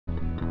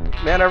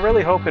Man, I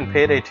really hope in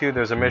Payday 2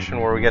 there's a mission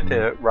where we get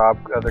to rob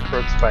other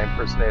crooks by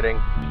impersonating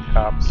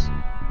cops.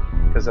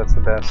 Because that's the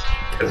best.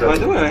 By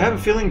the way, I have a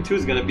feeling 2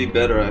 is gonna be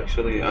better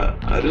actually.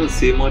 I didn't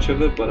see much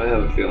of it, but I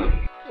have a feeling.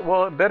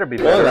 Well, it better be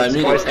better. Well, I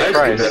mean, it's twice the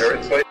price.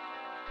 better.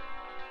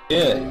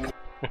 Yeah.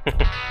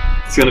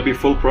 It's gonna be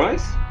full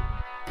price?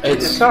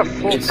 It's not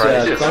full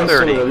price, it's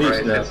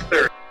 30. Now.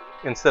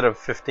 Instead of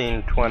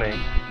 15, 20.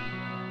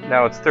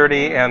 Now it's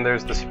 30, and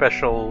there's the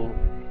special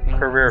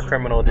Career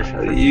Criminal Edition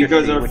for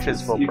 50, which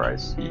is full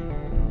price.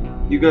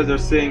 You guys are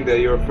saying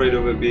that you're afraid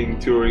of it being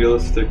too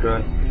realistic,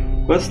 right?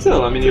 But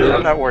still, I mean,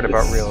 I'm not worried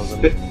about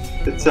realism.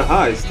 It's a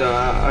heist.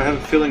 I have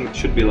a feeling it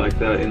should be like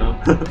that, you know?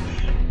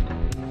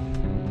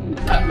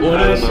 When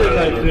I say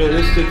like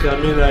realistic, I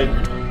mean like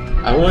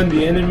I want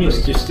the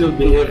enemies to still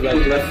behave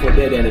like Left 4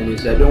 Dead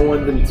enemies. I don't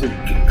want them to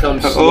come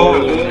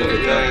slowly.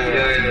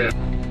 Yeah.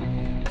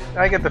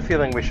 I get the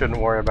feeling we shouldn't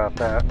worry about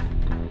that.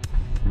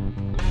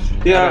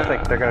 Yeah, I don't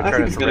think they're going to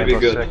turn into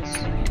Rainbow Six.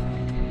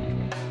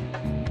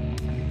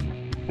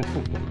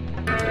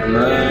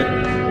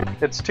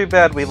 It's too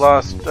bad we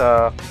lost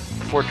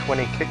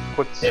 420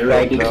 quick scope.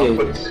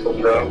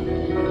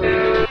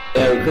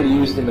 Yeah, we could have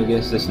used them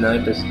against the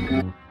snipers.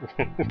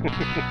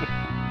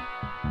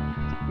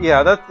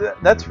 Yeah,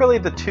 that's really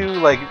the two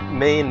like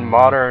main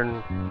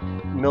modern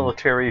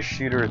military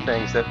shooter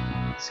things that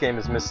this game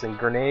is missing: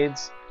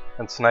 grenades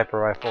and sniper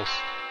rifles.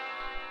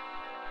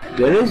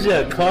 There is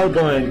a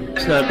carbine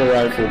sniper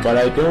rifle, but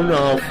I don't know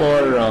how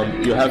far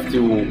you have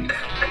to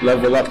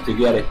level up to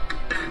get it.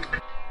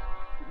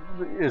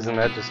 Isn't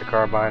that just a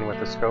carbine with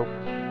a scope?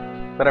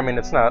 But I mean,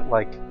 it's not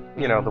like,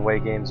 you know, the way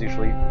games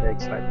usually make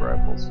sniper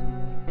rifles.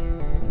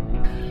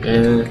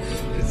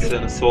 It's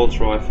an assault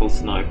rifle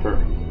sniper.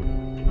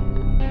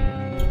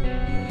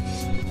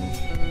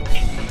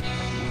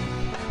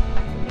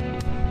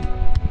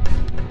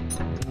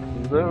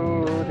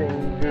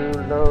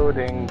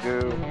 Loading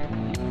goo.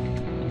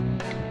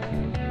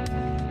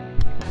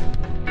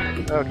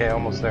 Okay,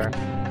 almost there.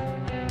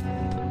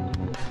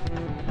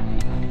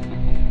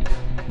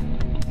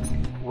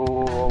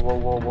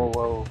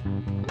 Whoa.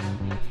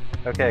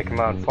 Okay, come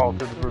on, fall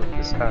through the roof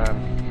this time.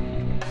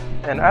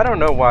 And I don't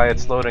know why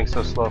it's loading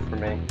so slow for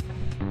me.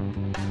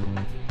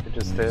 It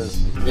just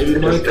is. Maybe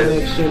my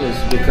connection has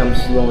become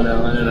slow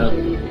now, I don't know.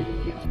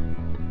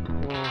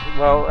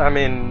 Well, I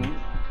mean,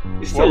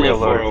 you still live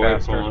far away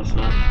from us,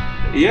 huh?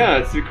 Yeah,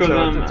 it's because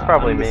I'm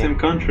in the same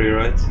country,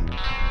 right?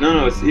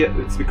 No,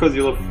 it's because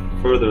you live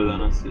further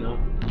than us, you know?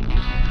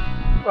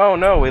 Oh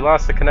no, we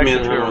lost the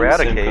connection to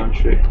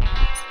Eradicate.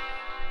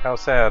 How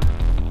sad.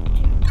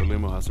 The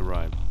limo has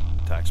arrived.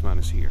 Taxman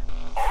is here.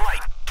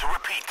 Alright, to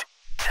repeat.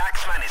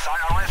 Taxman is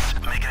IRS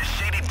making a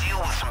shady deal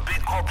with some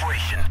big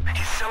corporation.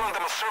 He's selling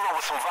them a server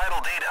with some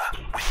vital data.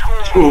 We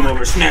screw him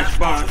over Snatch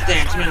Box,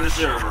 Taxman the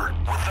server.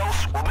 With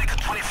those, we'll make a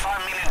 $25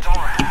 million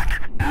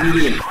hack.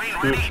 Crane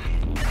ready?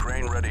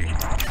 Crane ready.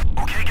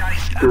 Okay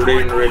guys,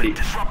 Crane ready.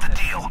 Disrupt the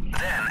deal.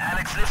 Then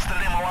Alex lifts the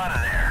limo out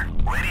of there.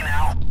 Ready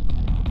now?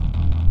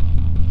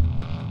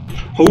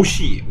 Oh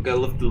shit, we gotta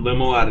lift the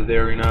limo out of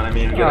there, you know what I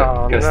mean? We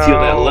gotta steal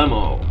that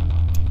limo.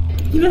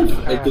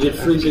 Did it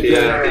freeze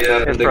again?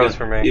 Yeah, it froze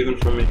for me. Even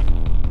for me.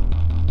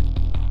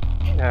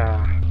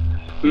 Yeah.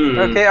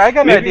 Okay, I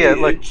got an idea.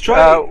 Look,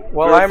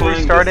 while I'm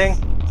restarting,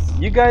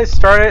 you guys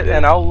start it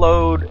and I'll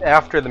load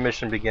after the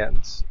mission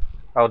begins.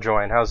 I'll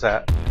join, how's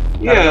that?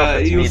 Yeah,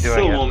 you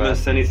still won't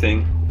miss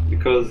anything,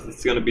 because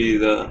it's gonna be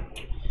the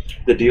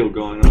deal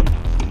going on.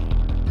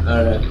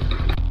 Alright.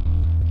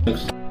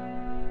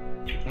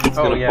 It's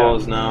gonna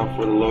pause now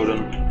for the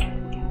loading.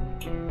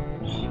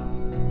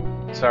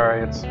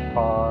 Sorry, it's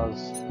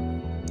paused.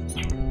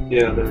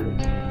 Yeah, there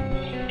it is.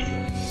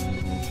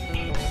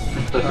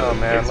 Oh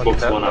man, Xbox look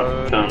at that One out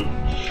of load. 10.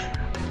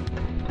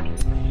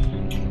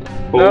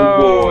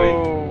 Oh boy.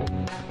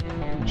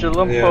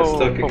 Jalumpo. Yeah,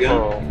 stuck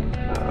again.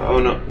 Oh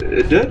no,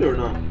 it did or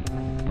not?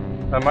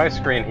 On my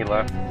screen he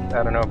left.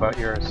 I don't know about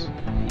yours.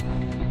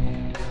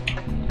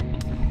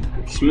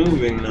 It's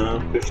moving now,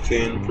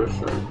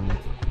 15%.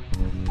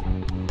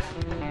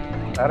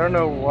 I don't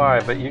know why,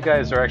 but you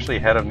guys are actually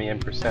ahead of me in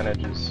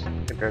percentages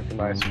compared to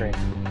my screen.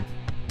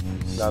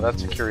 Now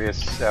that's a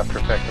curious after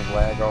effect of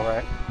lag,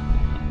 alright.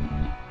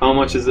 How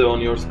much is it on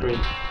your screen?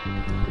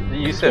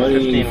 You said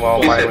 15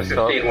 while mine was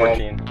still at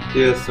 14.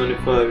 Yeah,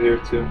 25 here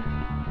too.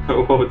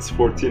 Oh, it's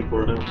 14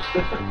 for him.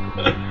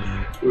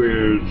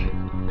 Weird.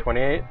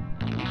 28?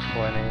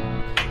 20...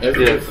 If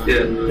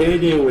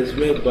Payday was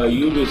made by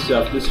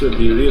Ubisoft, this would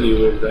be really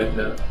weird right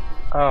now.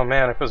 Oh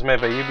man, if it was made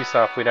by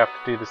Ubisoft, we'd have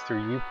to do this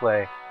through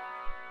Uplay.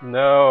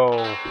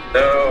 No.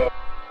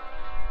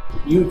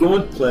 You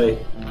don't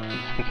play.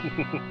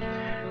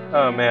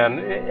 Oh man,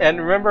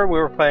 and remember we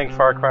were playing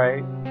Far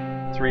Cry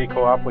 3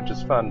 co-op, which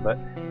is fun, but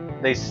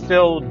they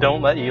still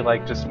don't let you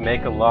like just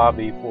make a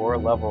lobby for a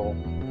level,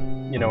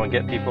 you know, and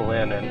get people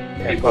in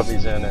and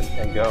puppies in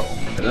and go.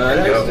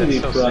 That's to be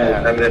so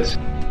proud. sad.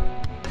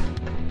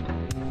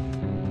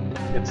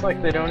 It's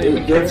like they don't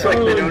even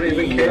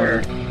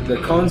care. The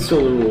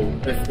console rule.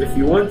 If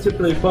you want to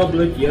play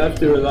public, you have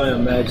to rely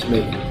on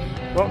matchmaking.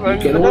 Well, I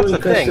mean, but that's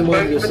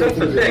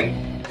the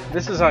thing.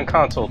 This is on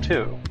console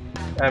too.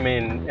 I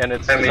mean, and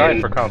it's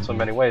designed for console in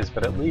many ways,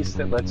 but at least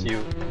it lets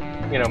you,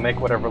 you know, make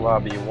whatever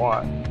lobby you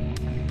want,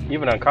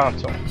 even on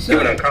console.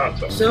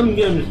 Some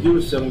games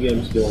do, some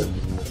games don't.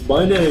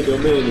 Binary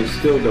domain is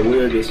still the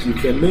weirdest. You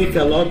can make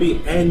a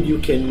lobby and you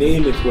can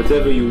name it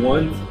whatever you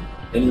want,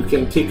 and you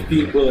can kick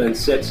people and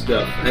set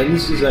stuff. And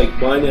this is like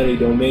binary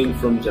domain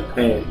from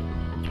Japan.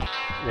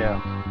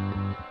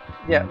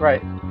 Yeah,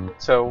 right.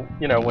 So,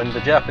 you know, when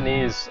the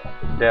Japanese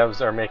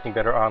devs are making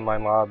better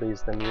online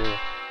lobbies than you,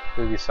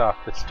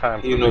 Ubisoft, it's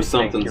time for you know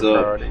something's your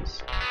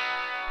priorities.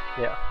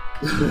 Yeah.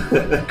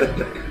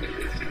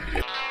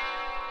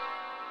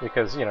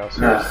 Because, you know,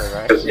 seriously,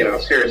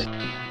 right? Seriously.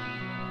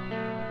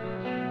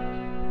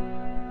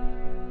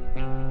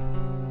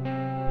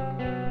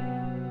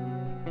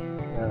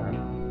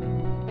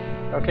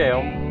 Okay,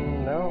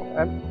 no,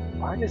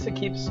 why does it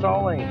keep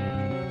stalling?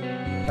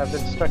 I've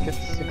been stuck at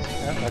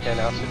 69. Okay,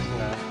 now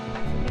 69.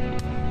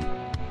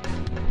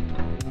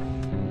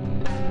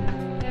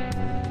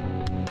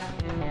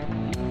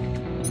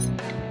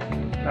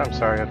 I'm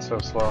sorry, it's so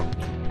slow.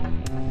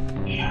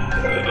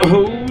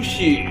 Oh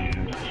shit.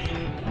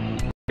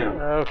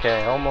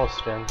 Okay,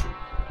 almost in.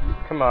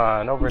 Come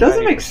on, over 90%. It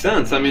doesn't make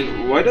sense. I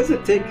mean, why does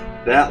it take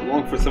that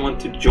long for someone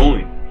to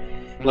join?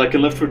 Like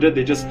in Left 4 Dead,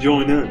 they just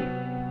join in.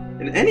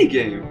 In any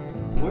game,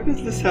 why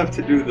does this have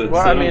to do this?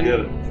 Well, I mean,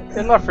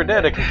 in Left 4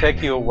 Dead, it can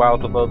take you a while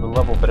to load the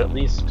level, but at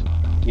least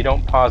you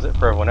don't pause it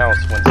for everyone else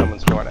when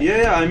someone's joining.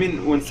 Yeah, I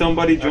mean, when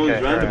somebody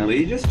joins randomly,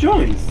 he just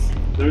joins.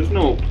 There's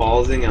no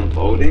pausing and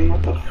loading.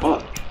 What the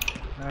fuck?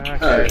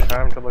 Okay,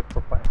 time to look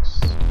for planks.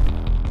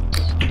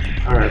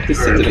 Alright, this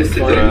is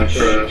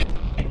trash.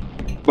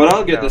 But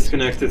I'll get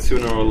disconnected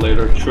sooner or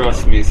later,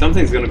 trust me.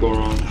 Something's gonna go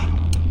wrong.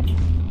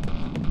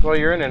 Well,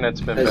 your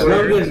internet's been better. As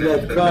long as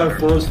that car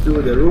falls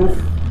through the roof,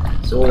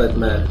 it's all that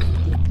matters.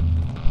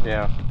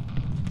 Yeah.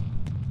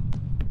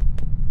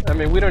 I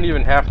mean, we don't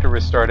even have to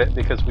restart it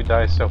because we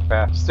die so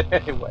fast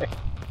anyway.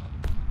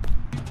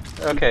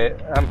 Okay,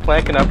 I'm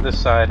planking up this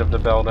side of the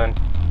building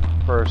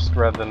first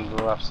rather than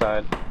the left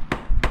side.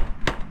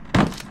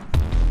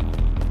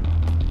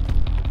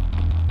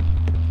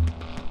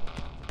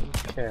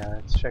 Okay,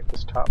 let's check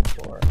this top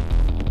floor.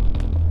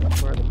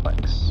 Where are the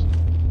planks?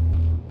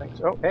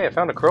 Oh, hey, I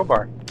found a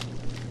crowbar.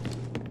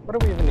 What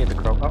do we even need the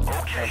crowbar?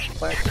 Oh, there's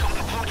planks.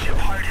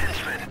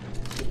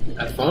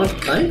 I found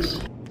planks?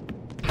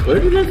 Where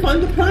did I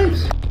find the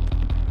planks?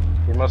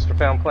 You must have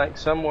found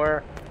planks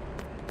somewhere.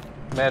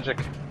 Magic.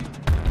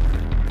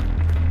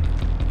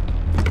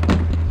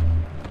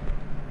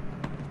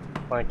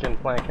 Planking,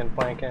 planking,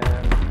 planking.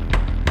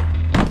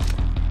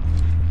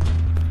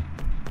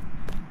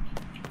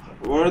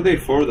 What are they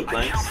for, the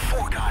planks?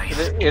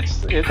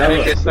 It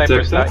makes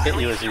snipers not hit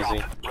you as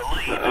easy.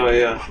 Oh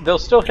yeah. They'll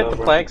still hit the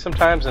planks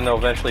sometimes and they'll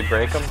eventually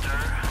break them,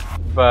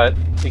 but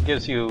it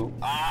gives you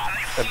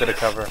a bit of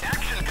cover.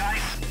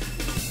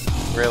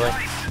 Really?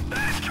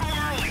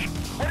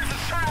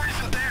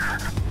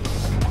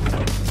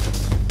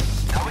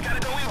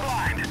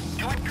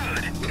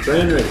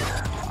 Train ready.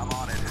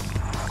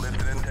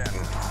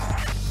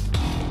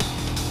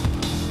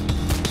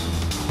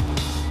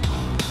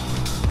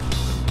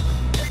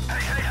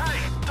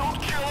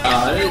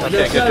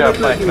 Okay, good job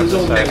flanking up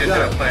this side.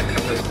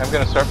 I'm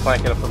gonna start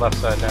flanking up the left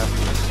side now.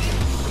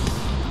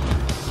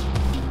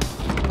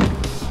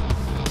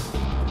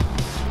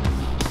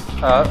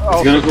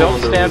 Also, don't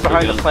stand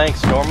behind the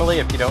planks normally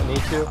if you don't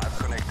need to,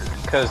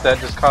 because that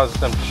just causes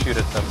them to shoot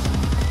at them.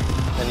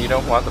 And you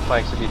don't want the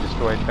planks to be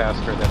destroyed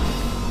faster than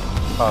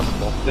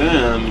possible.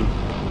 Damn,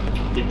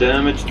 he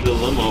damaged the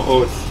limo.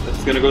 Oh,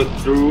 it's gonna go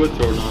through it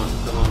or not?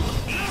 Come on.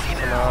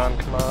 Come on,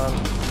 come on.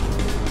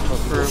 Go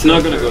through, it's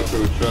not gonna go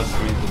through, trust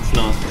me. It's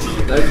not.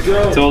 Let's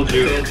go. Told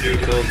you. Not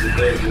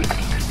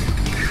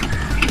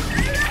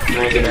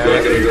gonna go.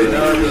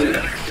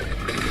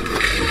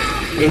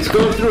 It's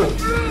going through.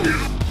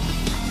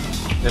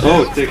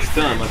 Oh, it takes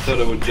time. I thought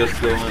it would just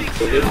go in.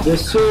 If the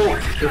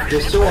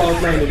SO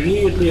outline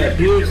immediately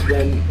appears,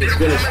 then it's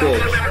gonna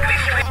stay.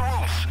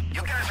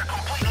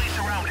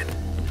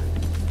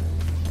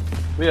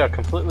 We are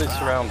completely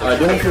surrounded.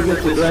 Don't forget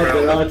to drive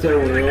the router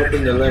when you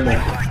open the limo.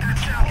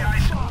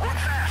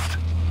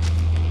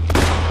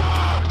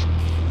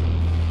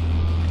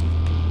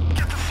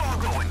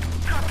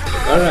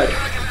 Alright,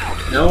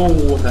 now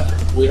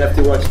we have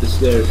to watch the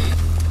stairs.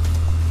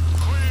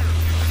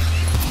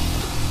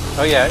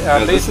 Oh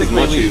yeah,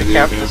 basically we should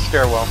cap the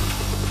stairwell.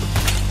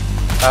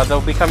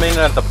 They'll be coming in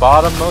at the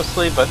bottom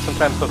mostly, but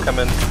sometimes they'll come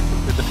in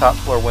through the top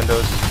floor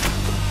windows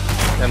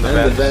and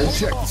the vents.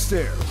 Check the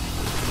stairs.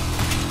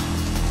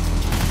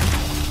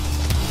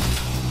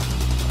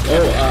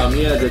 Oh,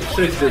 yeah, the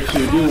trick that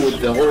you do with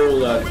the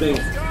whole thing,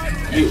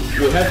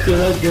 you have to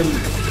let them,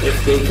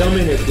 if they come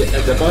in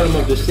at the bottom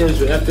of the stairs,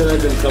 you have to let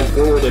them come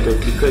forward a bit,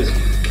 because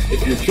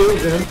if you kill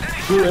them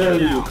too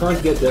early, you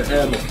can't get their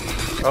ammo.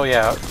 Oh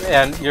yeah,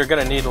 and you're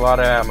gonna need a lot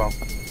of ammo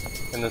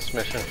in this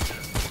mission.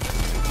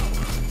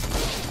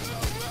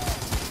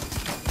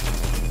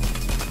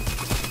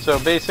 So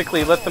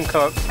basically, let them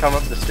come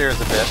up the stairs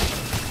a bit,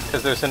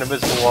 because there's an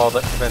invisible wall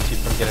that prevents you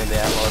from getting the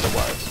ammo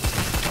otherwise.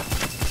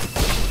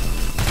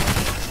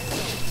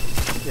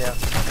 Yeah.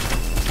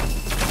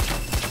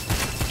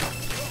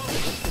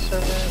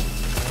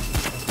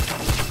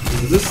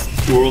 Is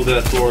this World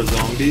at War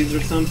Zombies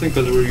or something?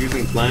 Because we're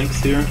using planks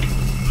here.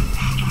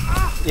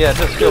 Yeah, it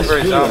does feel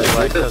very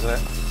zombie-like, doesn't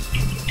it?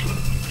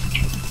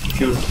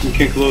 You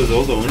can close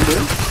all the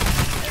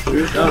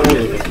windows? Not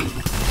really.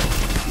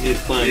 Need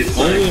planks.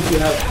 Only if you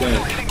have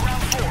planks.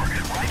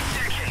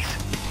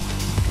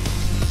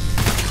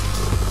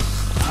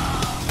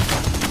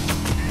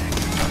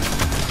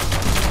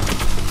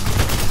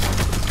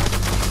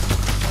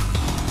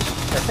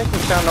 I think we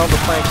found all the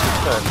planks we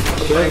could.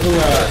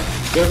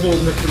 Careful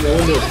missing the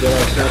windows, there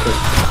are snappers.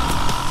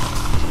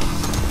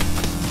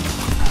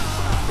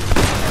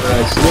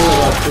 Alright, still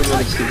about 2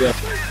 minutes to go.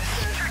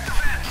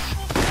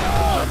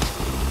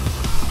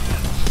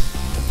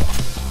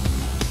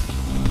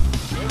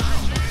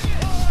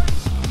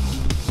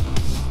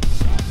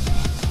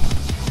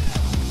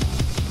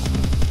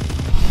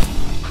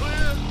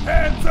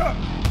 Hands up!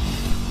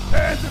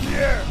 Hands in the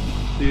air!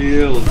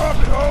 Shield. Drop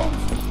it, Holmes!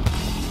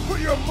 Put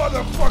your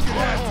motherfucking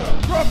hands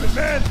up! Drop it,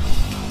 man!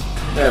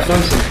 Yeah, I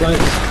found some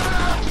planks.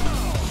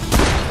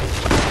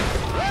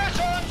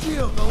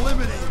 Shield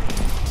eliminated!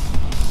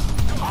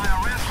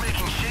 IRS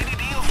making shady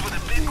deals with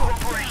the big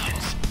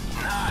corporations.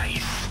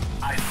 Nice.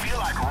 I feel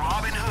like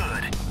Robin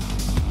Hood.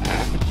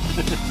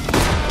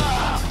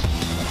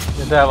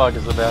 The dialogue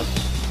is the best.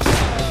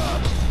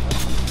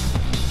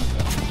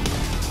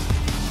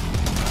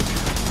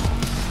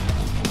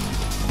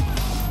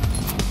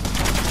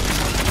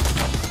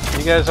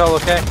 You guys all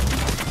okay?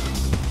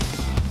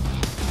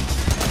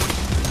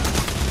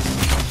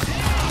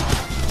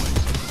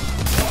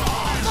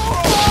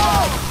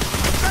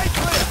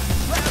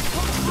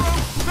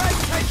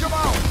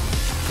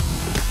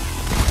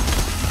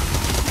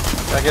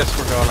 I guess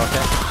we're going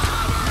okay.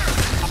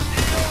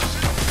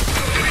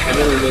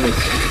 Another minute.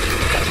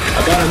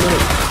 About a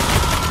minute.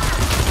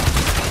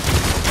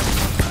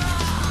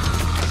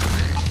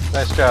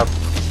 Nice job.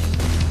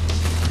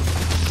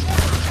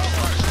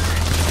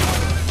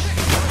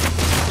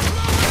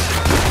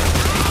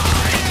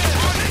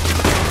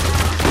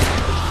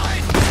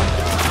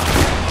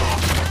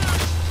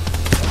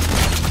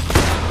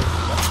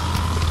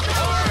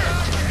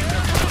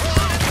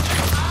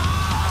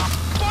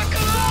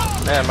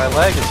 Man, my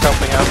leg is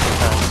helping out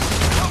sometimes.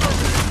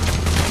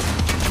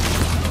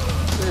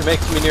 It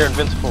makes me near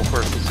invincible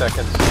for a few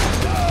seconds.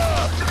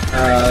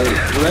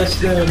 Less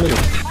than a minute.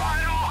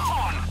 Right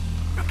on!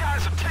 You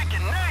guys are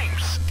taking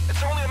names.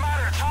 It's only a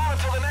matter of time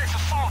until the next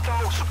assault,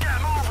 though, so get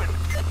moving.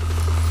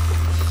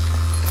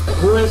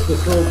 Who has the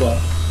crowbar?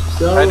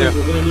 So I do.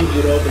 we're gonna need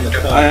you to open the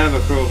top. I have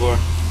a crowbar.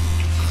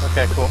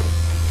 Okay, cool.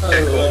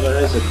 Whoever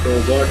has a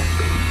crowbar.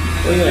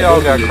 Oh, yeah, We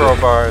all got you.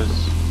 crowbars.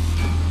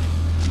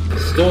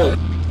 Stole it.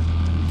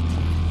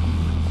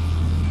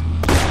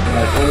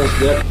 Alright, almost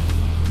there.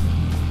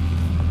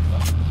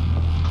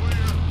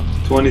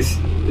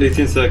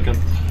 18 seconds.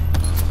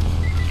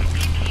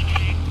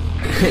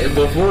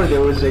 Before there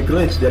was a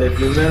glitch that if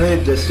you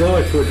meleeed the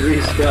sword it would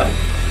restart.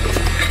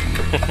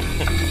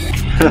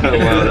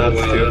 Wow,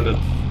 that's stupid.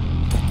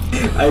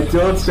 I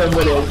told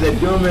somebody, I said,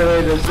 don't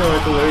melee the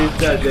sword it will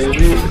restart. They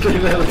immediately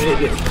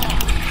meleeed it.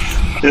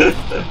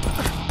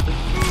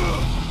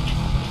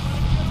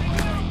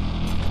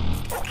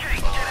 Okay,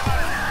 get him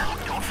out of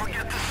there. Don't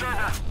forget the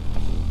server.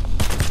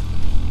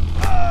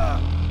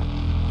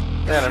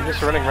 Man, I'm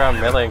just running around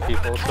meleeing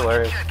people. It's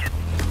hilarious. The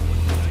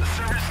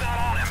server's not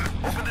on him.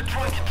 Open the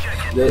trunk and check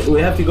it.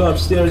 We have to go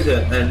upstairs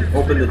and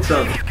open the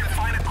trunk. You can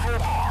find a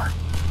crowbar.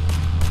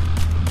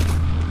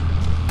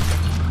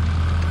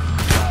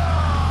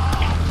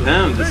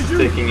 Damn, this is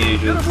taking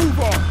ages.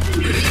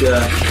 It's,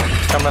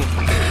 Coming.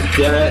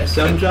 yeah,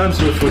 sometimes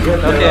we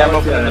forget that Okay, I'm out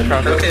opening the and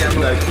trunk.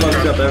 like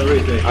fucks up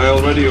everything. I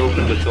already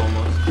opened it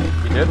almost.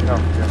 You did? Oh,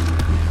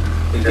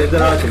 yeah. Get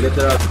that out, get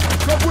that out.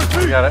 Come with You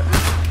me! got it.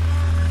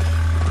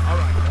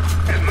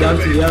 Time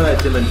to yell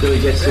at him until he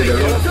gets to the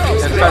room.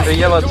 It's time to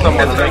yell at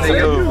someone to make them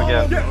move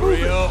again. Get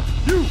moving!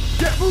 You!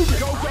 Get moving!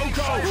 Go, go,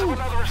 go!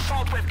 Another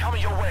assault wave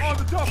coming your way. On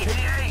the double!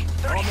 ETA,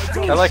 30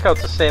 seconds. I like how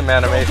it's the same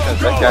animation as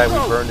that guy we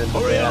burned in the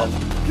van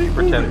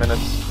for 10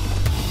 minutes.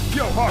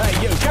 Yo, Harvey!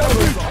 Hey, yo, get a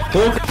move on!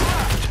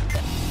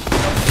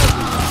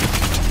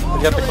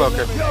 We got the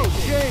cloaker.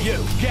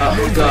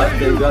 Oh god,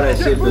 thank god I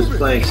saved those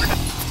planks.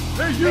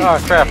 Hey, you! Oh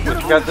crap, we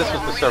forgot this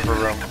was the server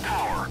room.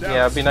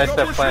 Yeah, it'd be nice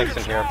to have planks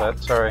in here, but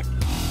sorry.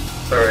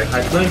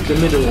 I flanked the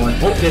middle one.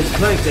 Oh, there's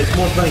planks, there's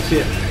more planks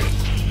here.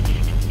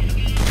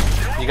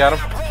 You got him?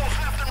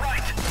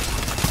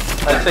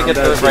 I'd say get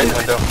to the right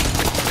window.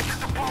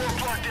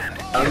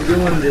 I'm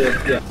doing the,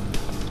 yeah.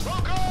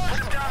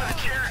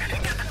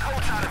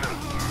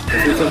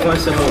 We can find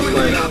some more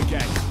planks.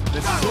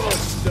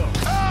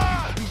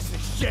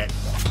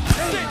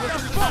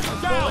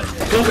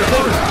 Focus,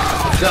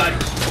 focus! God.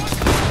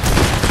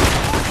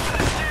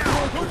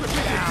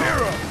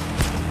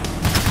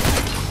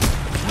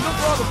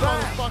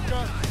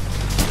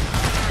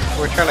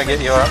 We're trying to get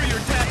you up.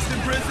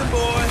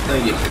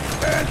 Thank you.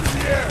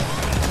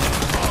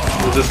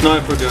 There's a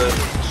sniper, guys.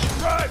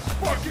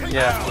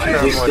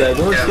 Yeah. This guy,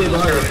 don't stay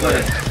behind the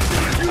fire.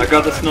 I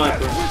got the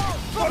sniper.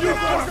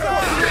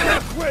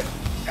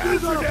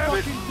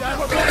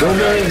 Don't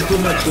marry him too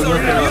much, you're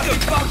not gonna...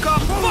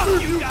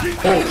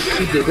 Oh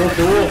shit, they broke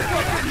the wall.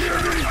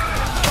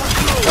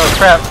 Oh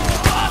crap.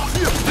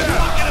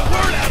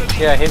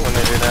 Yeah, I hate when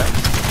they do that.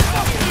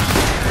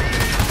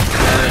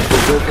 They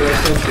broke the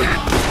something.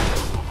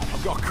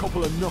 I've got a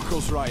couple of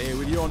knuckles right here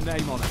with your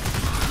name on it.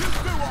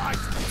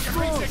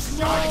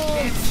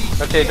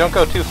 Okay, don't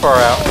go too far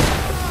out.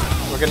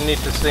 We're gonna need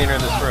to stay near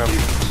this room.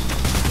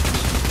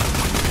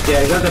 Yeah,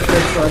 I got the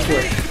first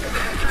flashlight.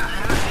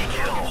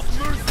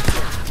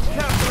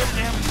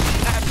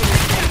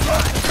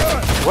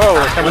 Whoa,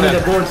 we're coming One of in.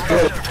 the boards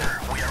broke.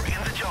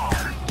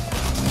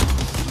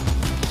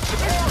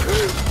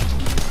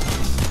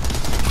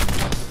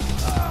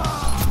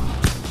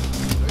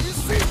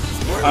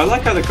 I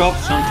like how the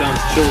cops sometimes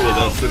chill with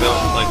us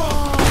without like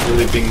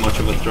really being much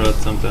of a threat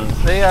sometimes.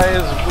 The AI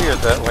is weird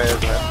that way,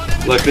 isn't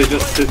it? Like they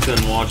just sit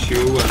and watch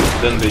you and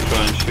then they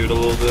try and shoot a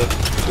little bit.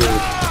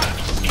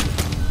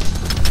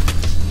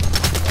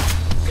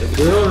 If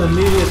they don't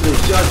immediately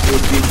shot,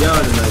 would be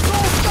down in like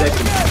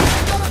seconds.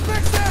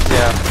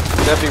 Yeah,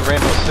 that'd be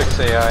Rainbow Six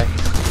AI.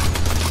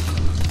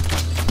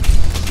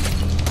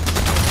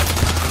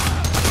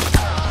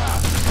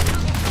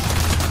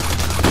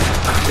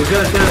 We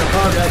gotta turn the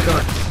power back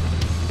on.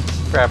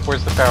 Crap,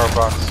 where's the power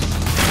box?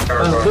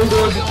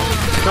 Bulldozer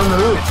on the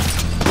roof.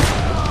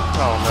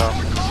 Oh no.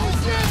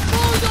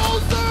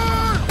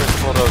 There's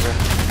the bulldozer.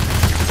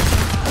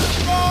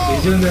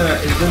 He's in the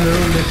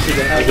room next to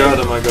the house. I got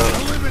him.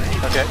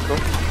 Okay, cool.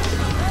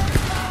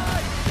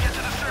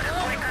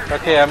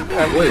 Okay, I'm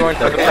Wait, going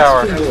for the gas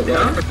power. can go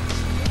down?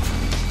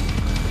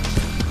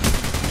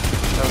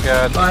 Oh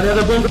god. Oh,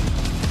 another bomb.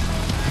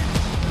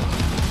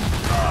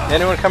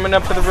 Anyone coming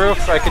up to the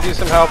roof? I could use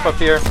some help up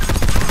here.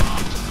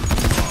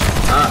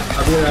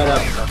 I'll be right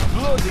up.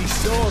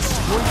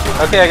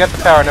 Okay, I got the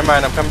power. Never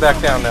mind, I'm coming back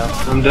down now.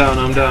 I'm down.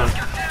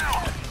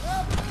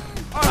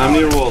 I'm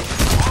near wall.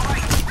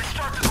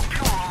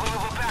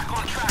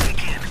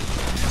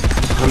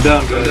 I'm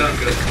down, guys.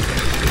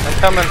 I'm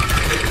coming.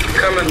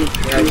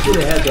 Yeah, I should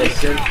have had that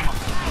sin.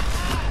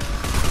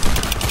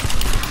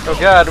 Oh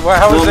god,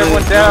 how is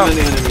everyone down? Not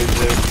many enemies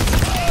there.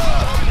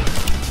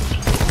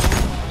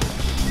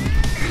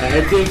 I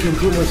had taken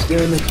too much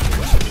damage.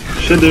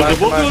 Shit, there's a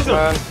Come on, bulldozer. come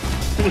on.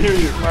 I can hear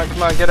you.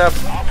 Come on, get up.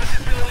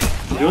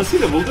 You wanna see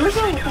the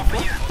bulldozer?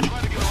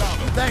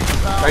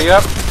 Are you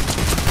up?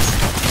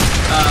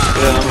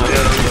 Yeah, I'm up.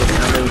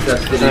 I'm in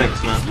custody.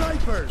 Thanks, man.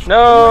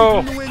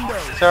 No!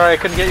 Sorry, I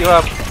couldn't get you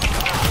up.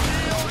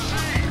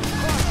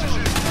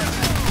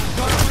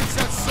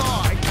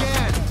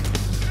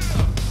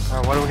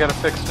 What do we gotta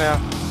fix now?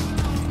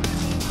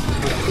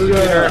 You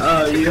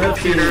have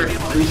to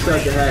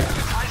restart the hack.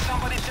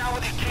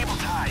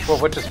 Whoa,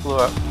 what just blew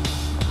up?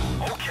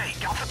 Okay,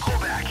 got the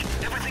pullback.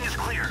 Everything is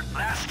clear.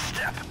 Last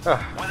step. Oh.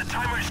 When the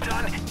timer is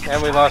done,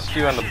 And we lost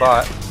you on the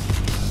bot.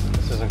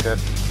 This isn't good.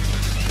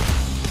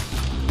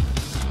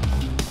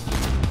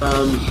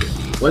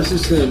 What's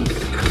this thing?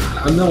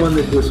 I'm the one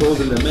that was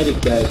holding the medic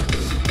bag.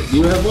 Do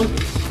you have one?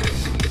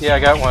 Yeah, I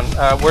got one.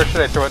 Where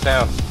should I throw it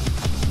down?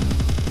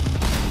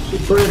 You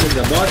put it in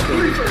the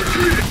bathroom.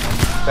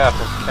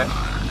 Bathroom. Okay.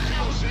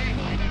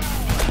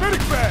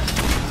 Medic bag!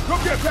 Go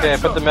get that Okay, I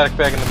put the medic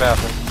bag in the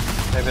bathroom.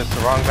 Maybe it's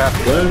the wrong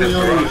bathroom.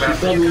 Romeo, you should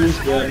probably use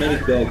the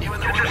medic bag.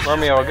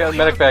 Romeo, I'll get the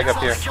medic bag up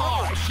here.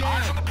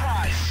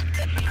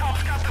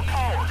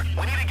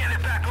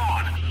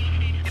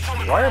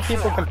 Why are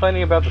people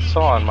complaining about the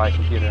saw on my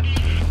computer?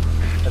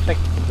 I think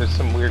there's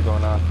some weird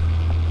going on.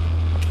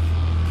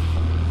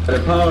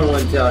 The power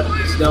went out.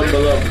 It's down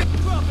below.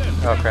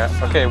 Oh crap.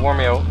 Okay,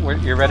 Romeo,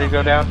 you ready to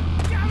go down?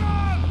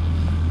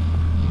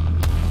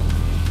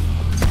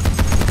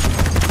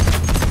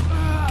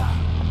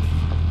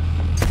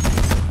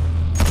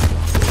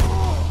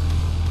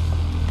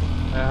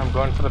 I'm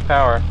going for the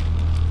power.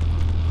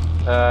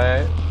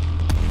 I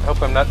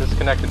hope I'm not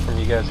disconnected from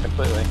you guys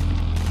completely.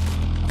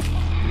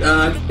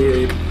 I can hear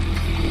you.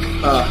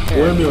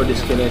 Romeo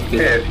disconnected.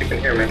 Yeah, if you can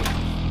hear me.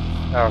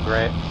 Oh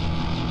great.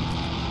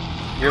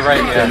 You're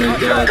right, yeah.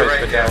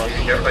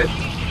 You're right.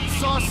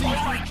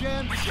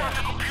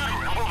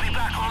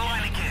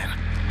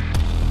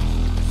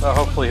 Well,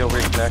 hopefully he'll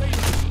reconnect.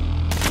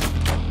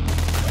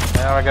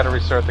 Now I gotta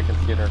restart the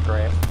computer,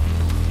 great.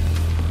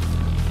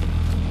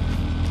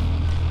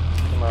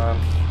 Come on.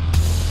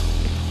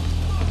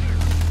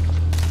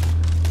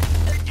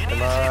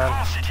 Come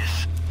on.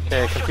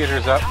 Okay,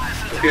 computer's up.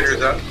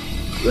 Computer's up.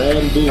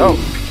 XRamBoo.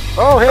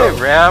 Oh hey,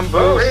 XRamBoo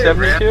Oh, hey,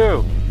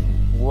 72.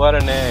 What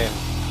a name.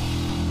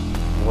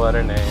 What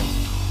a name.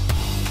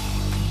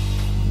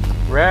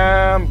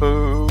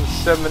 XRamBoo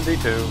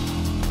 72.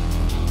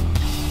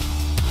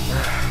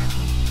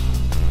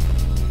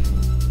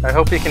 I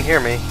hope you can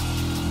hear me.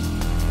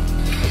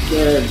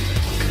 Again.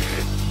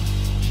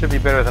 Should be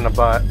better than a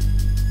bot.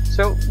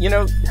 So, you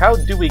know, how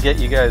do we get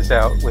you guys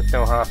out with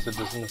no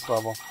hostages in this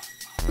level?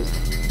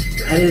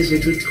 That is a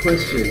good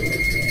question.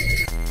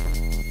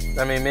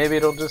 I mean, maybe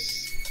it'll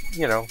just,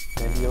 you know,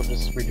 maybe you'll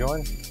just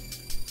rejoin.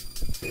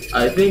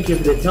 I think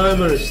if the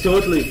timer is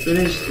totally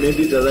finished,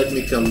 maybe they'll let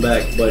me come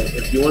back. But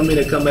if you want me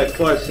to come back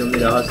first, you'll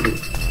need a hostage.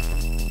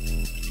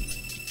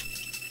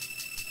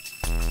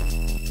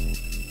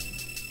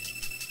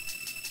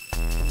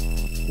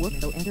 Whoop,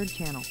 entered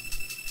channel.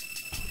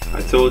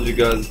 I told you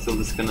guys to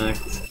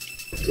disconnect.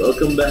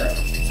 Welcome back.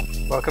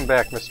 Welcome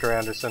back, Mr.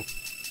 Anderson.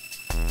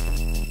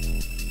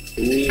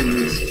 We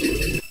missed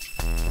you.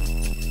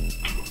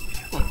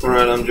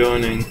 Alright, I'm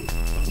joining.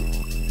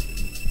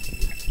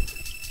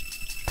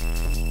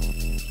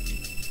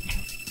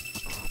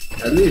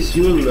 At least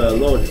you'll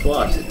load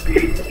fast.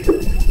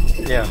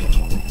 Yeah.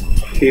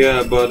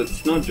 Yeah, but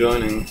it's not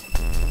joining.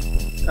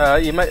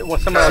 You might, well,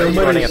 someone else is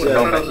joining at the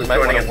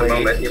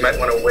moment. You might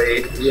want to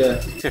wait. Yeah.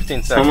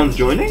 15 seconds. Someone's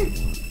joining?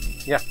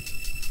 Yeah.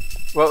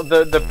 Well,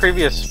 the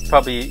previous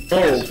probably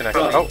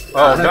disconnected. Oh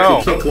I'll have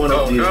no! to kick one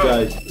of these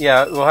guys.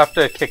 Yeah, we'll have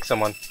to kick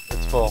someone.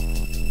 It's full.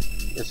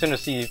 As soon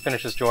as he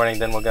finishes joining,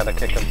 then we'll gotta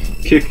kick him.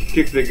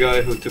 Kick the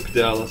guy who took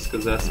Dallas,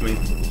 cause that's me.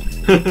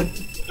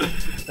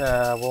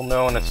 We'll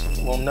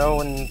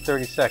know in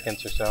 30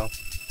 seconds or so,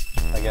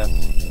 I guess.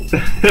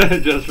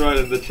 Just write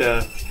in the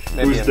chat.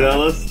 Maybe Who's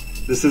Dallas?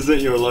 This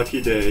isn't your lucky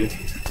day.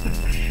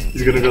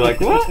 He's gonna go like,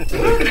 what?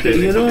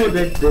 You know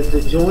that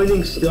the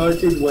joining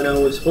started when I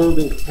was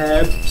holding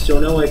tab, so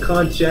now I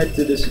can't chat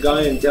to this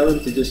guy and tell him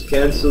to just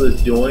cancel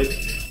his join.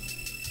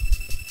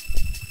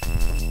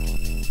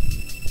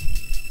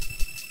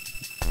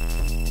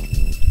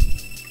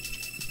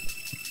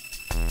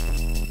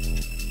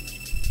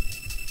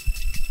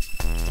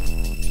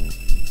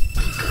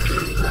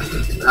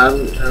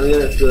 I'm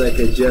gonna feel like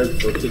a jerk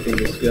for kicking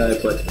this guy,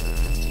 but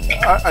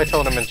I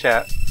told him in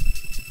chat.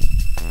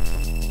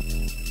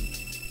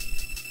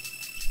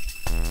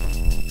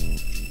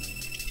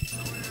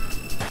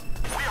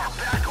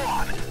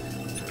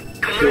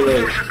 too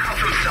late.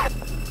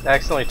 I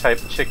accidentally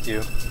typed chick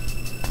you.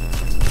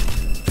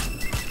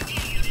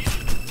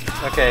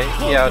 Okay,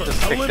 yeah, I'll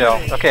just kick Dell.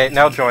 Okay,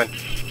 now join.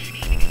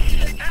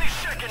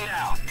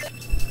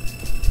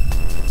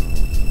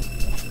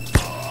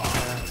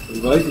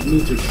 Invited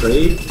me to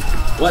trade?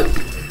 What?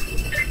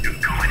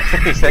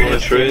 He sent you a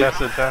trade?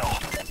 message, huh?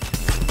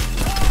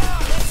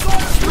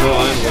 No,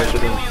 I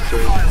invited him to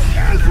trade.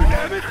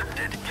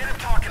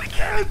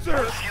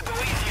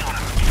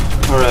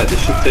 Alright,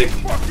 this should take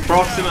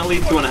approximately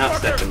 2.5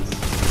 seconds.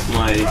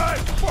 My, you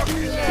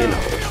know,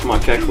 if my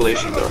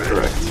calculations are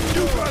correct.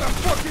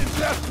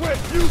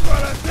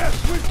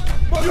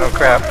 Oh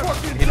crap,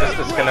 he just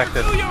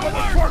disconnected.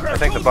 I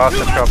think the boss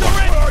is in trouble.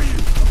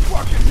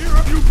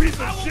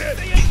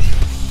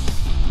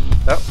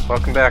 Oh,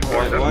 welcome back. Why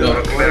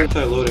aren't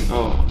I loading?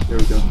 Oh, there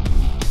we go.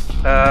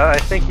 I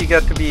think you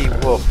got to be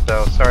Wolf,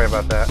 though. Sorry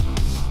about that.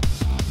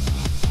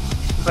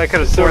 I could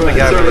have sworn the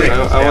guy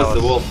was I was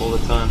the wolf all the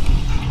time.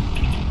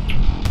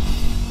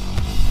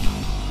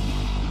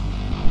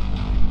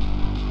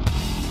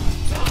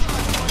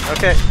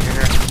 Okay, you're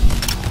here.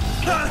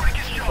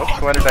 Oops,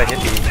 why did I hit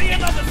you?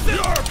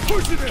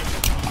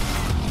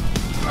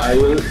 I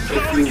will, if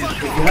you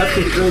have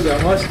to trade a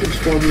hostage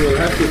for me, you'll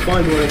have to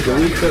find one of the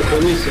weaker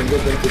police and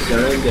get them to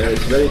surrender.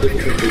 It's very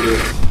difficult to do.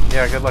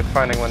 Yeah, good luck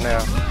finding one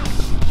now.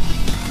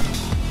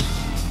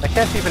 I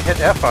can't even hit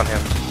F on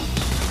him.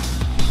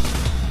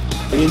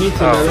 You need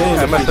to melee him.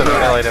 I must have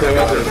meleeed him.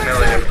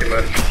 Too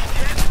much.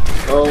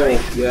 Oh,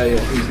 yeah,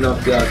 he's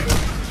knocked out.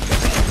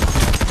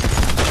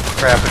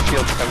 Crap, a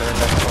shield's coming in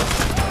next one.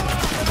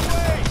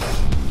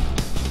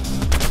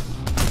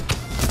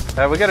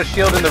 We got a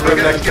shield in the room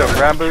next to him.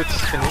 XRamBoo,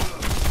 can you...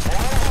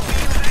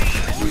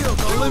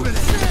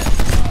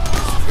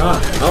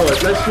 Oh,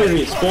 it lets me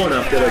respawn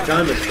after the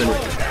time is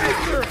finished.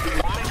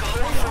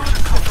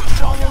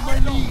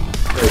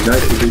 Hey,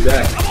 nice to be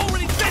back.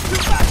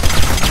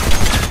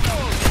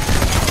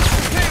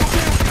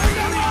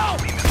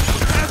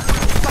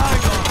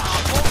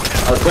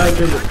 I'll type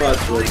in the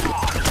password.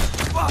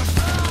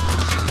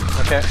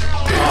 Okay.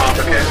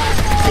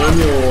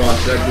 Samuel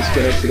got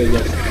disconnected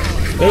again.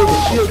 Hey, the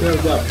shield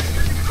held up.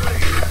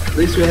 At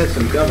least we had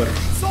some cover.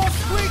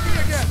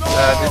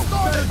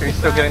 Are you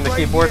still getting the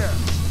keyboard?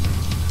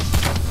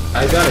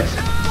 I got it.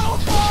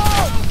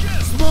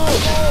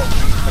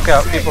 Look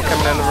out, people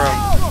coming in the room.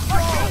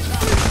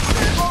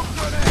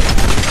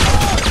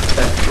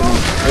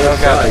 Oh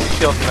god, there's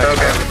shields in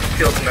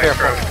next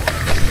room.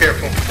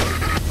 Careful.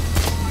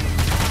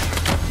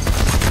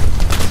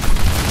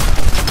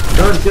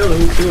 Don't kill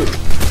him too.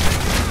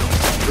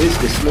 At least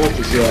the smoke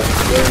is going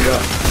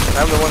up.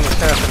 I'm the one that's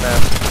passing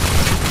that.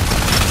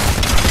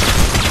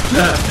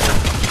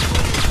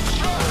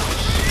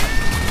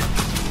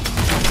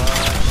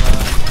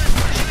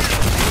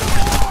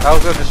 I'll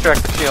go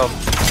distract the shield.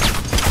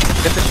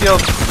 Hit the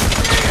shield.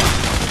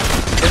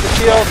 Hit the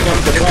shield.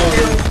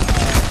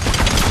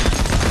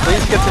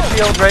 Please get the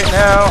shield right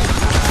now.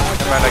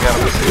 Never mind, I got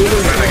him.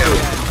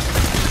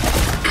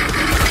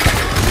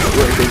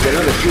 Wait, there's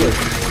another shield.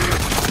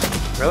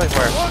 Really?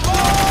 Where?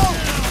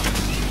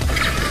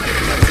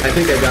 I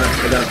think I got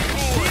it.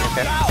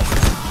 Okay.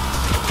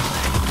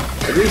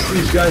 At least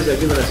these guys are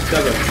giving us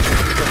cover.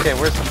 Okay,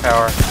 where's the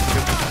power?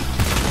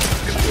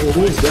 Oh,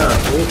 who's down?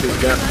 Wolf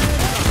is down.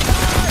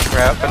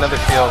 Grab another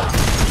shield.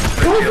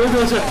 Oh,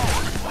 bulldozer!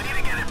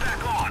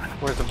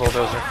 Where's the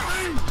bulldozer?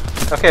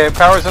 Okay,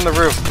 power's on the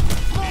roof.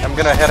 I'm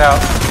gonna head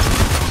out.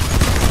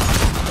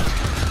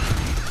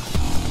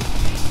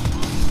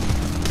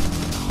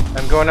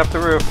 I'm going up the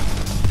roof.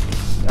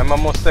 I'm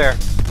almost there.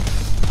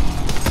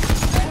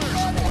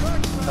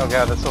 Oh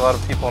god, that's a lot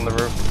of people on the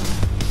roof.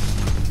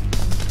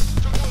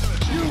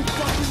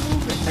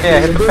 Okay, I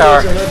hit the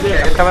power.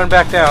 They're coming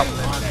back down.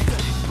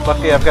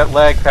 Luckily I've got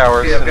lag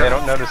powers and they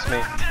don't notice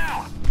me.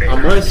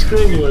 On my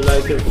screen you were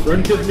like in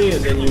front of me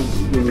and then you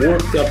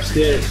warped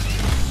upstairs.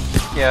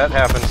 Yeah, it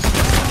happens.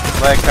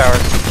 Lag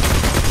powers.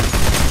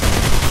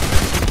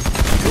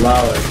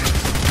 Loud.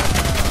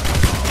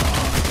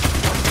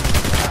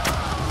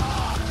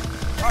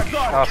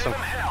 Awesome.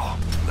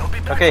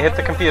 Okay, hit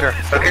the computer.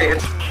 Okay,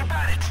 hit.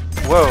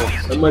 Whoa.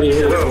 Somebody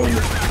hit it for me.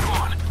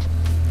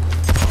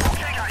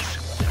 Okay, guys.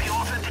 The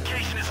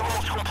authentication is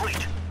almost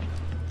complete.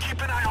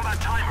 Keep an eye on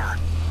that timer.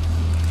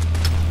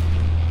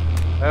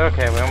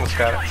 Okay, we almost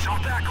got it. Guys,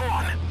 I'm back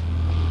on.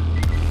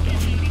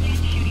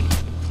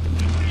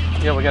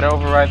 Yeah, we gotta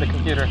override the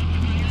computer.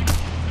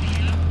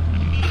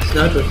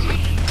 Sniper.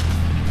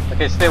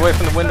 Okay, stay away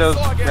from the windows,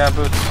 grab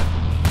boots.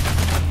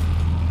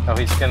 Oh,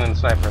 he's skinning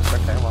snipers.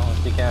 Okay, well,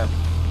 if he can.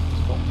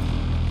 That's cool.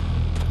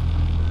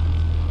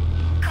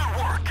 Good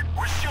work.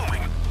 We're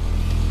zooming.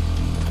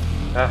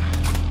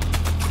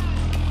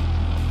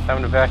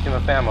 Having to vacuum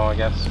up ammo, I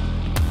guess.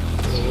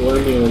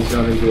 Warning was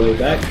on his way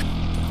back.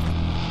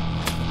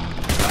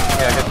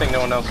 Yeah, good thing no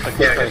one else took his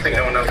Yeah, place. good thing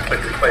no one else took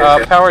his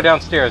place. Power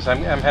downstairs.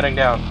 I'm heading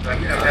down.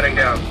 I'm heading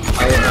down.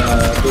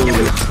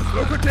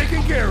 Look, we're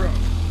taken care of.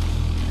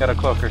 Got a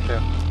cloak or two.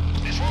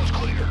 This one's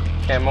clear.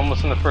 Okay, I'm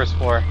almost on the first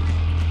floor.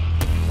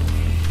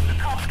 The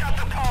cops got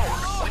the power.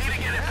 We need to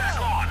get it back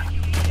on.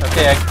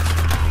 Okay,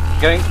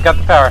 got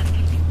the power.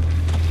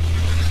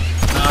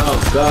 Oh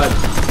god.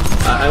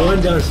 I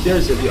went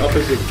downstairs at the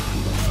opposite.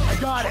 I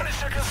got it.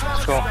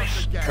 Cool.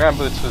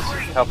 XRamBoo was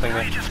helping me.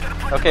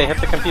 Okay, hit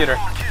the computer.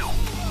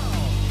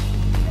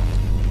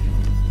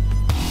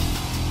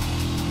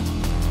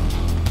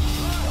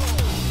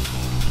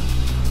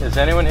 Is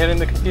anyone hitting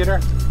the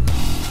computer?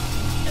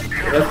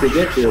 I have to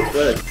get to it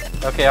first.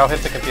 Okay, I'll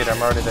hit the computer.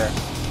 I'm already there.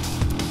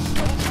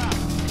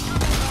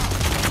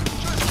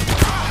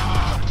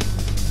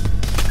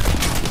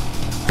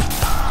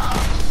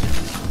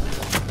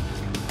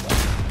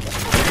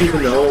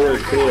 Keeping the whole way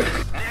clear.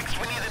 Next,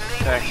 we need a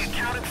name on the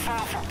accounting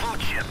file for blue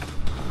chip.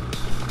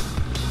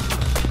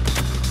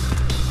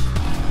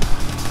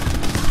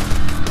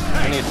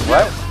 We need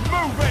what?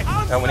 Move it.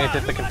 Oh, we need to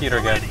hit the computer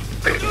again.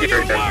 The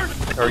computer again.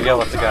 Or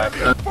yell at the guy.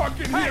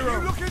 Fucking hero.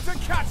 You looking to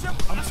catch him?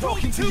 I'm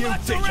talking to you,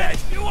 dickhead.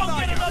 You won't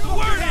get another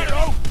word,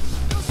 hero.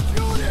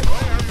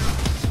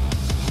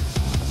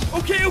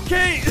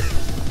 Okay.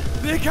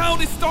 The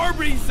account is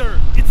Starbreezer.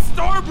 It's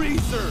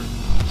Starbreezer.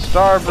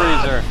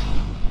 Starbreezer.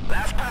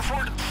 Last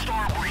password,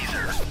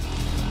 Starbreezer.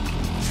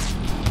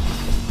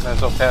 Might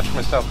as well patch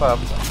myself up.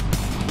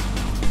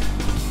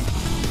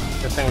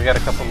 Good thing we got a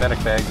couple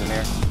medic bags in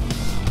here.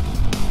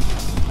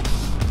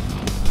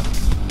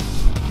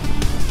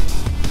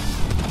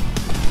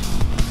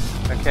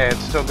 Okay,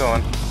 it's still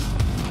going.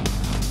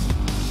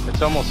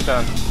 It's almost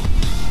done.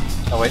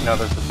 Oh wait, no,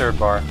 there's the third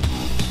bar.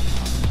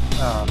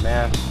 Oh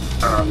man.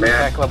 Oh man.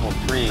 Attack level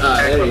 3.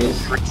 There he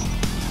is.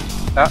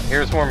 Ah,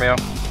 here's more mail.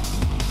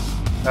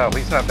 Oh,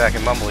 he's not back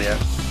in Mumble yet.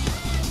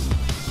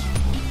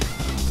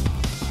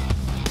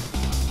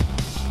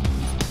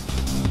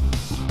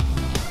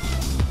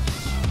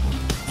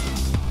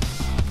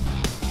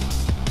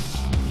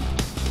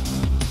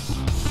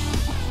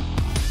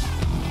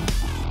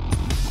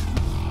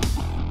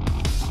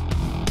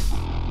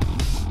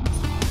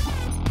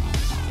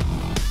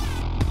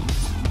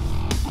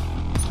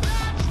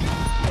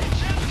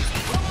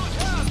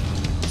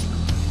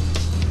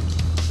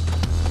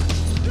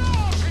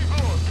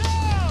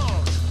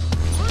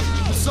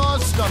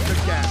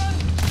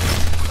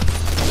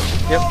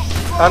 Yep.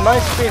 On my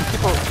screen,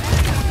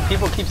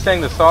 people keep saying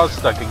the saw's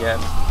stuck again.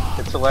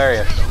 It's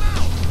hilarious.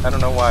 I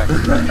don't know why. I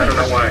don't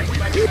know why.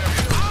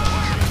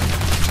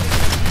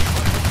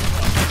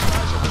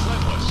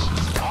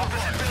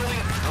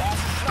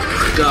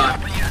 God.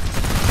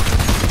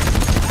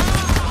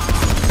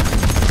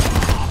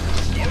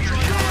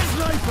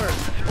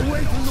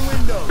 Away from the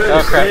window.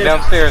 Oh crap,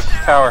 downstairs,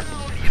 tower.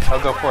 I'll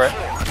go for it.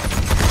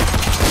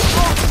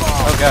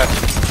 Oh god.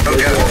 Oh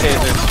god.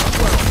 Tasers.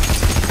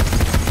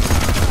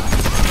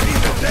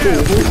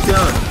 Who's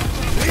down?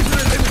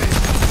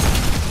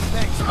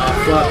 Oh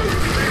fuck.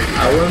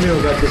 Our Romeo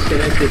got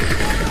disconnected.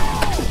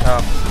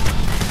 Oh.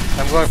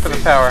 I'm going for the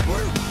tower.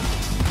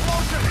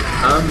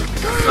 I'm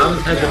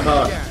at the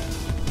power.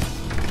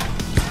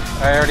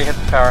 I already hit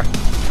the tower.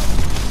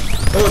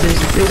 Oh,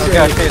 there's a taser. Oh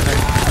god, taser.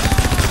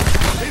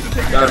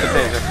 Got The it.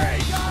 taser.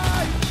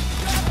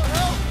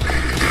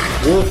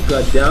 Wolf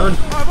got down.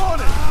 I'm on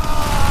it.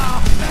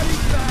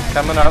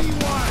 Coming up.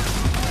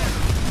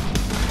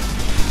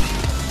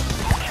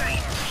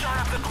 Okay, start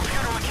up the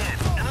computer again,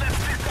 and let's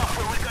pick up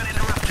where we got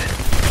interrupted.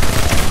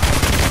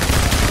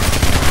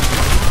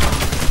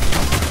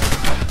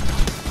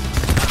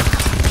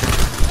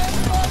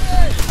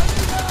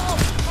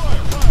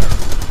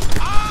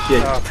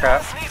 Shit. Oh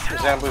crap.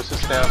 XRamBoo is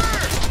down.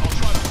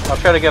 I'll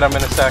try to get him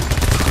in a sec.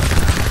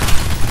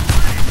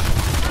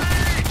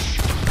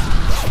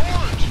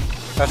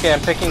 Okay,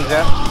 I'm picking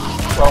Zam.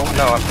 Well,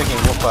 no, I'm picking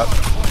Wolf up.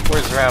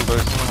 Where's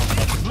XRamBoo?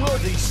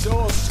 Bloody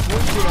sauce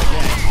squeaking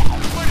again.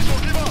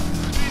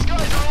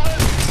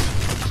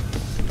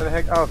 Where the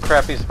heck? Oh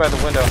crap, he's by the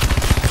window.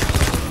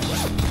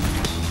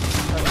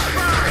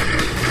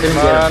 Come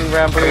on,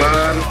 XRamBoo. I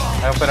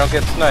hope I don't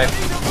get sniped.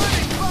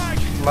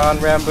 Come on,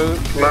 XRamBoo.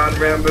 Come on,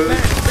 XRamBoo.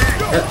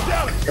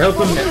 Help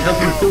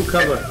him full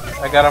cover.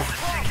 I got him.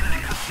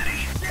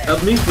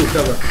 Help me full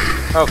cover.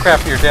 Oh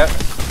crap, you're dead.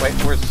 Wait,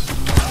 where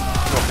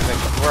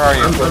are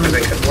you?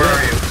 Where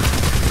are you?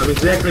 I'm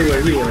exactly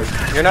where he was.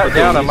 You're not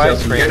down on my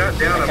helping me. screen. You're not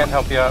down I can't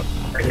help you out.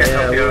 I can't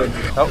help you out.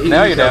 Oh,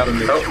 now you're down. helping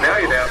me. Oh, now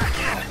you're down.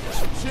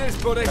 Cheers,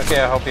 buddy. Okay,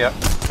 I'll help you out.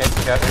 Okay,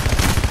 you got it.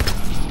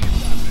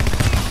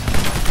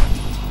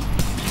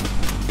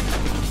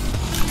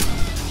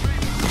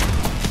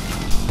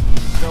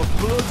 The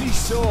bloody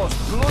sauce,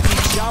 bloody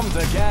jammed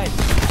again. I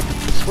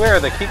swear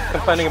they keep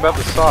complaining about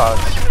the saws.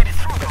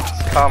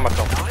 It's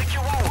comical.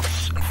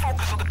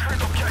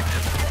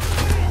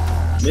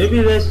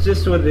 Maybe that's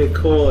just what they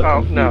call it.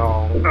 Oh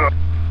no.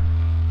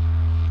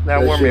 Now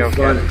That Wormio shit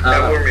fun. can.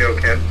 Now Wormio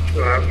can.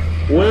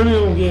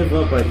 Wormio gave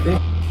up, I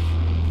think.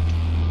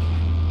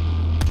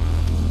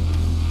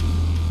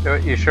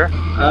 You sure?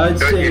 I'd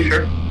say. You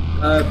sure?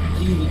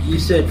 You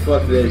said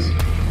fuck this.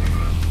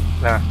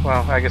 Nah,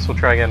 well, I guess we'll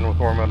try again with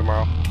Wormio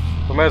tomorrow.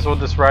 We might as well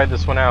just ride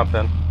this one out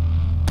then.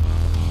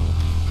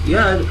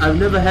 Yeah, I've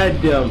never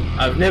had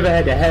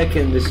a hack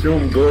in this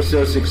room go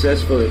so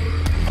successfully.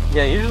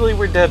 Yeah, usually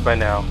we're dead by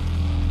now.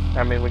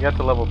 I mean, we got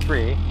to level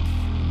 3.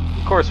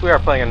 Of course, we are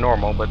playing a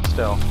normal, but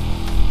still.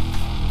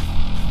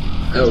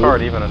 It's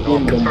hard even a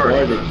normal. It's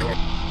hard.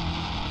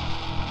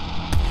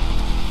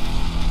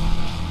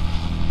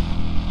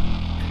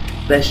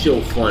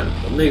 Special fun.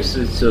 What makes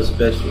it so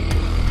special?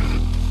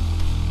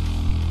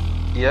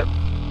 Yep.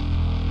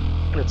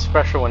 It's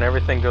special when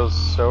everything goes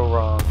so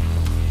wrong.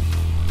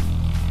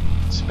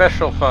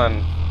 Special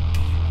fun.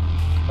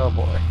 Oh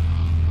boy.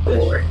 Oh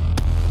boy.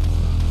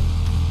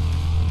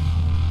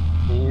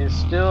 He's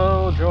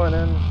still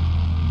joining.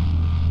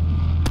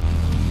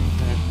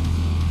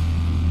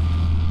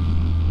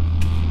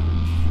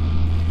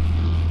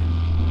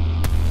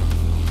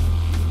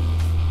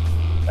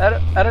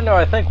 I don't know,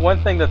 I think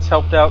one thing that's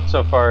helped out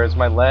so far is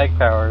my lag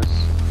powers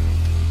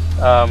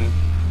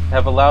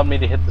have allowed me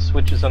to hit the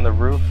switches on the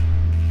roof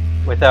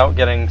without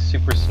getting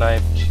super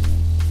sniped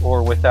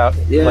or without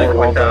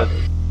all the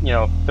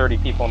 30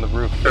 people on the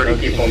roof. 30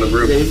 people on the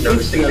roof. They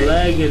fixed the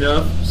lag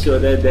enough so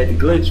that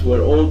glitch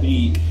where all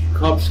the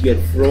cops get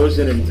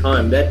frozen in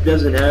time. That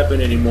doesn't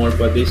happen anymore,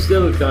 but they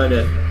still kind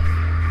of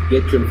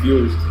get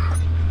confused.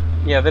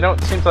 Yeah, they don't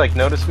seem to like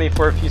notice me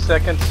for a few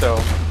seconds, so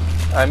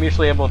I'm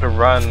usually able to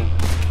run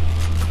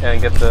and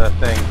get the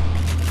thing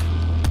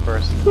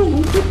first. Oh,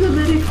 who put the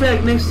medic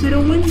bag next to the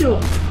window?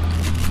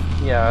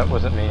 Yeah, it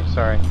wasn't me,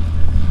 sorry.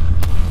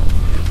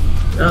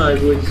 No,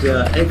 it was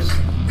the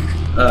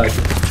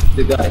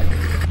guy.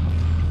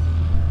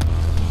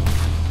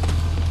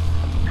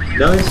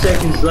 9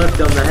 seconds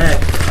left on the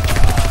hack.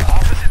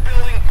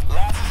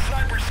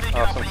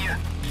 Awesome.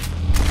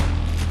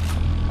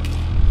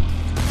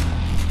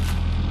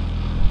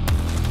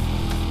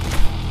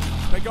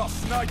 They got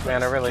snipers.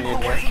 Man, I really need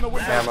Away from the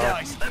windows, ammo.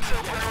 guys.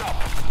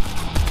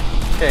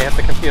 Okay, hit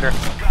the computer.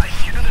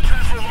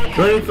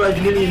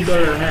 $25 million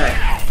hack.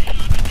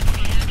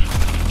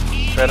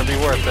 Better be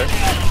worth it.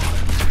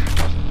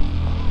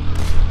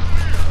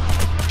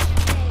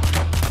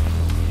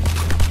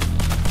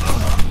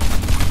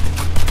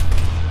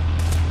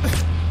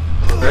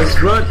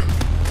 Let's run.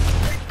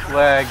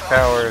 Lag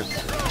powers.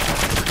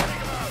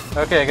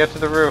 Okay, get to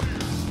the roof.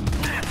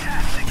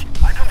 Fantastic.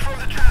 I confirm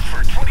the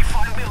transfer.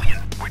 25 million.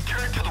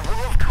 Return to the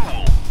world of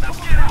cool. Now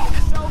get out.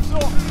 Sounds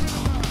off.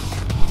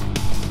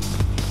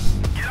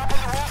 Get up on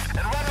the roof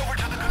and run over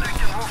to the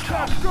connecting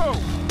rooftop. Let's go.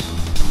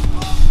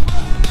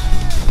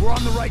 We're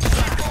on the right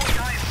track. Go,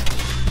 guys.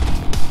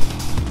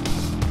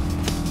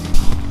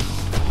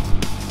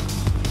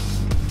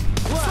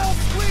 It's all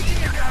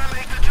squeaking. You gotta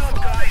make the jump,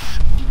 guys.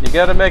 You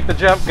gotta make the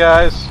jump,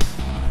 guys.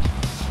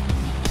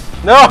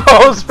 No!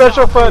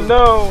 Special fun,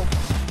 no!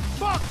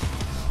 Fuck!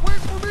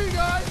 Wait for me,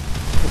 guys.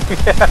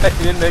 Yeah,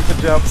 you didn't make the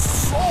jump. Oh!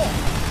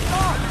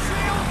 Stop!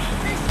 Seal!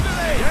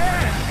 Instantly!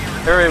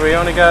 Yeah! Hurry, we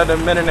only got a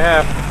minute and a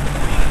half.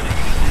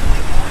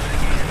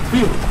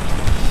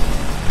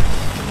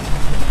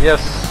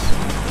 Yes.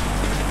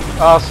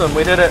 Awesome,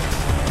 we did it.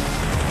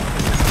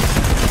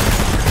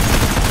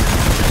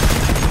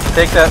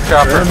 Take that,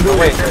 chopper. Oh,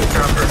 wait,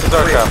 this is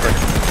our chopper.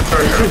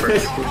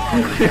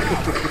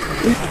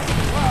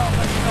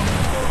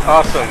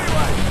 Awesome.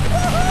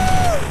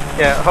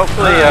 Yeah,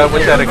 hopefully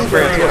with that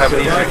experience we'll have an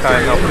easier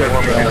time helping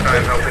women.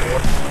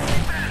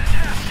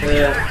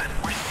 Yeah.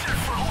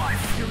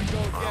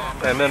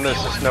 And then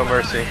there's just No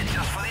Mercy.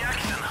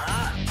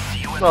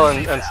 Well,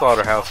 and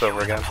Slaughterhouse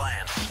over again.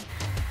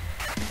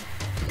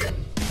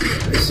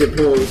 I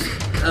suppose.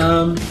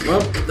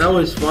 Well, that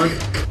was fun.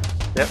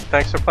 Yep,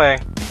 thanks for playing.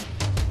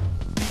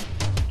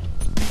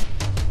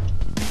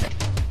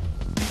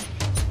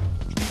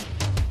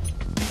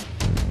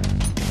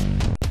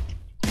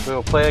 We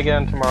will play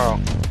again tomorrow.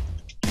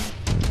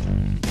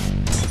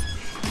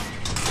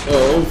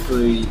 Oh,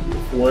 hopefully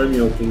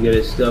Wormio can get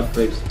his stuff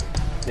fixed.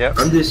 Yep.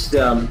 I'm just,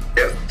 I'm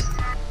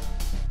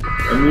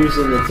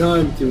using the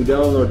time to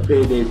download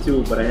Payday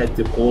 2, but I had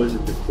to pause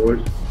it, of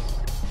course.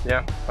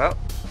 Yeah, well,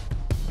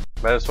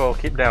 might as well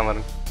keep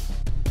downloading.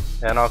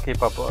 And I'll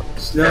keep uploading.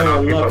 It's now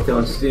unlocked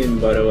on Steam,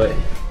 by the way.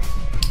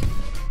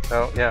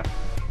 So, yeah.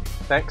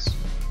 Thanks.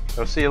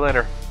 I'll see you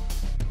later.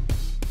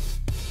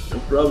 No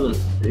problem.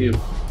 See you.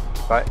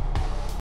 Bye.